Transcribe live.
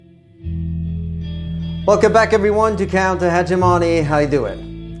Welcome back everyone to Counter Hegemony. How you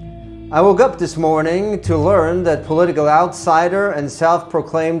doing? I woke up this morning to learn that political outsider and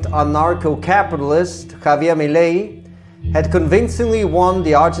self-proclaimed anarcho-capitalist Javier Milei had convincingly won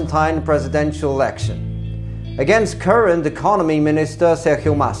the Argentine presidential election against current Economy Minister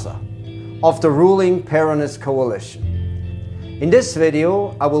Sergio Massa of the ruling Peronist coalition. In this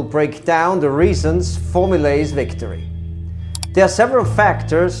video, I will break down the reasons for Milei's victory. There are several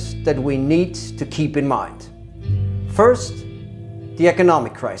factors that we need to keep in mind. First, the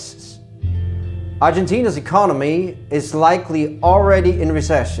economic crisis. Argentina's economy is likely already in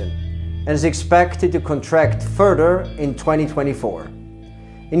recession and is expected to contract further in 2024.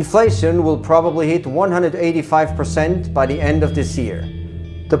 Inflation will probably hit 185% by the end of this year.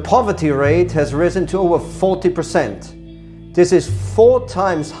 The poverty rate has risen to over 40%. This is 4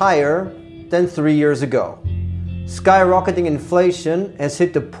 times higher than 3 years ago. Skyrocketing inflation has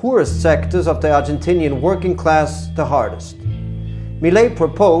hit the poorest sectors of the Argentinian working class the hardest. Milei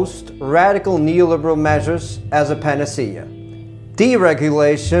proposed radical neoliberal measures as a panacea.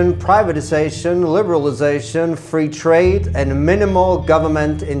 Deregulation, privatization, liberalization, free trade, and minimal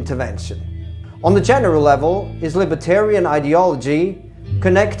government intervention. On the general level, his libertarian ideology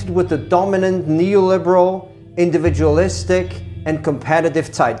connected with the dominant neoliberal, individualistic, and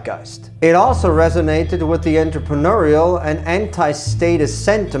competitive zeitgeist. It also resonated with the entrepreneurial and anti-statist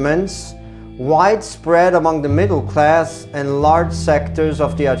sentiments widespread among the middle class and large sectors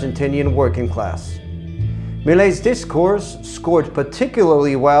of the Argentinian working class. Milei's discourse scored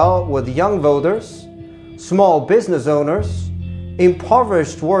particularly well with young voters, small business owners,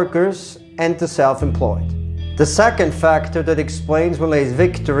 impoverished workers, and the self-employed. The second factor that explains Milei's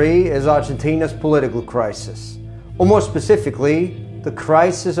victory is Argentina's political crisis, or more specifically, the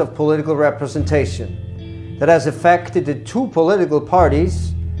crisis of political representation that has affected the 2 political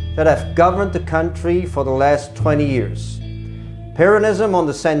parties that have governed the country for the last 20 years. Peronism on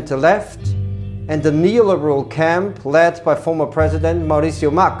the center-left and the neoliberal camp led by former President Mauricio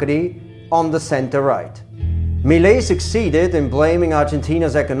Macri on the center-right. Milei succeeded in blaming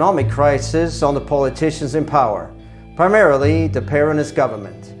Argentina's economic crisis on the politicians in power, primarily the Peronist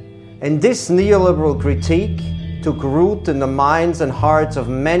government. And this neoliberal critique took root in the minds and hearts of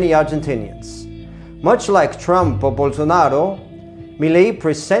many Argentinians. Much like Trump or Bolsonaro, Milei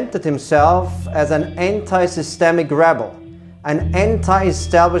presented himself as an anti-systemic rebel, an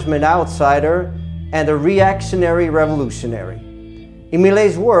anti-establishment outsider, and a reactionary revolutionary. In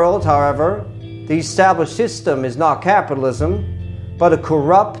Milei's world, however, the established system is not capitalism, but a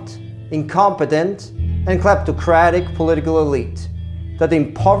corrupt, incompetent, and kleptocratic political elite that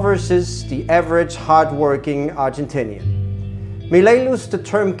impoverishes the average hard-working Argentinian. Milei used the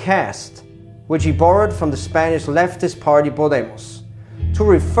term caste, which he borrowed from the Spanish leftist party Podemos, to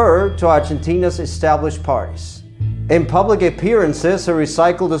refer to Argentina's established parties. In public appearances, he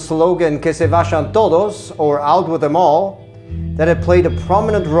recycled the slogan "Que se vayan todos," or "out with them all," that had played a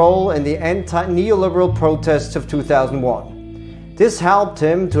prominent role in the anti-neoliberal protests of 2001. This helped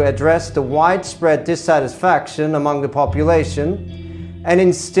him to address the widespread dissatisfaction among the population and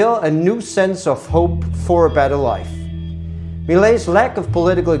instill a new sense of hope for a better life. Milei's lack of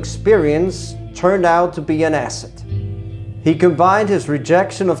political experience turned out to be an asset. He combined his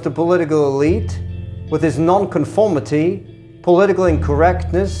rejection of the political elite with his nonconformity, political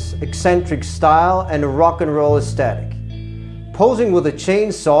incorrectness, eccentric style, and a rock and roll aesthetic. Posing with a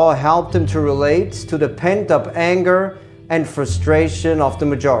chainsaw helped him to relate to the pent-up anger and frustration of the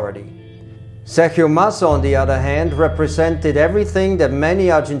majority. Sergio Massa, on the other hand, represented everything that many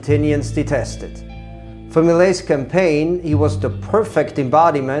Argentinians detested. For Milei's campaign, he was the perfect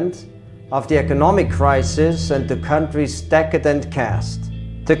embodiment of the economic crisis and the country's decadent caste.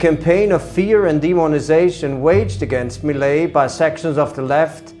 The campaign of fear and demonization waged against Milei by sections of the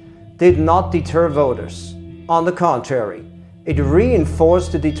left did not deter voters. On the contrary, it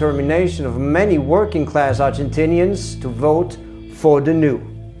reinforced the determination of many working-class Argentinians to vote for the new.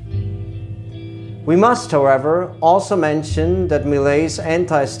 We must, however, also mention that Milei's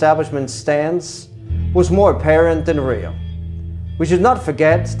anti-establishment stance was more apparent than real. We should not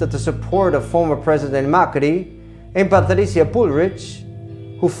forget that the support of former President Macri and Patricia Bullrich,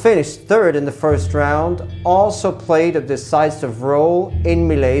 who finished 3rd in the first round, also played a decisive role in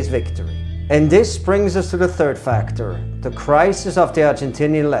Milei's victory. And this brings us to the third factor, the crisis of the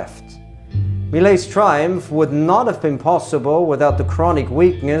Argentinian left. Milei's triumph would not have been possible without the chronic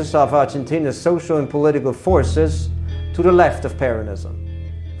weakness of Argentina's social and political forces to the left of Peronism.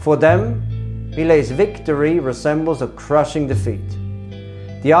 For them, Milei's victory resembles a crushing defeat.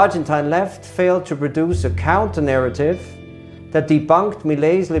 The Argentine left failed to produce a counter-narrative that debunked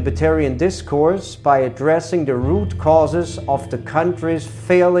Milei's libertarian discourse by addressing the root causes of the country's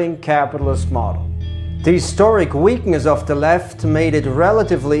failing capitalist model. The historic weakness of the left made it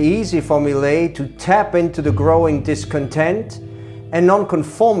relatively easy for Milei to tap into the growing discontent and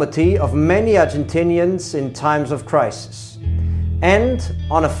nonconformity of many Argentinians in times of crisis. And,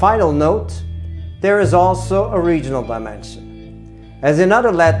 on a final note, there is also a regional dimension. As in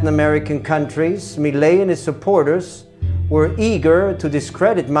other Latin American countries, Milei and his supporters were eager to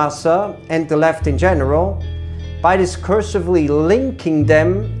discredit Massa and the left in general by discursively linking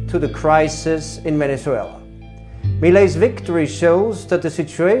them to the crisis in Venezuela. Milei's victory shows that the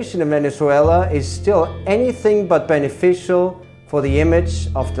situation in Venezuela is still anything but beneficial for the image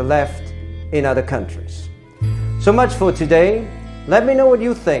of the left in other countries. So much for today. Let me know what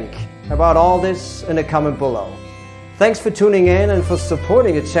you think about all this in the comment below. Thanks for tuning in and for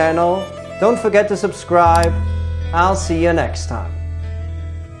supporting the channel. Don't forget to subscribe. I'll see you next time.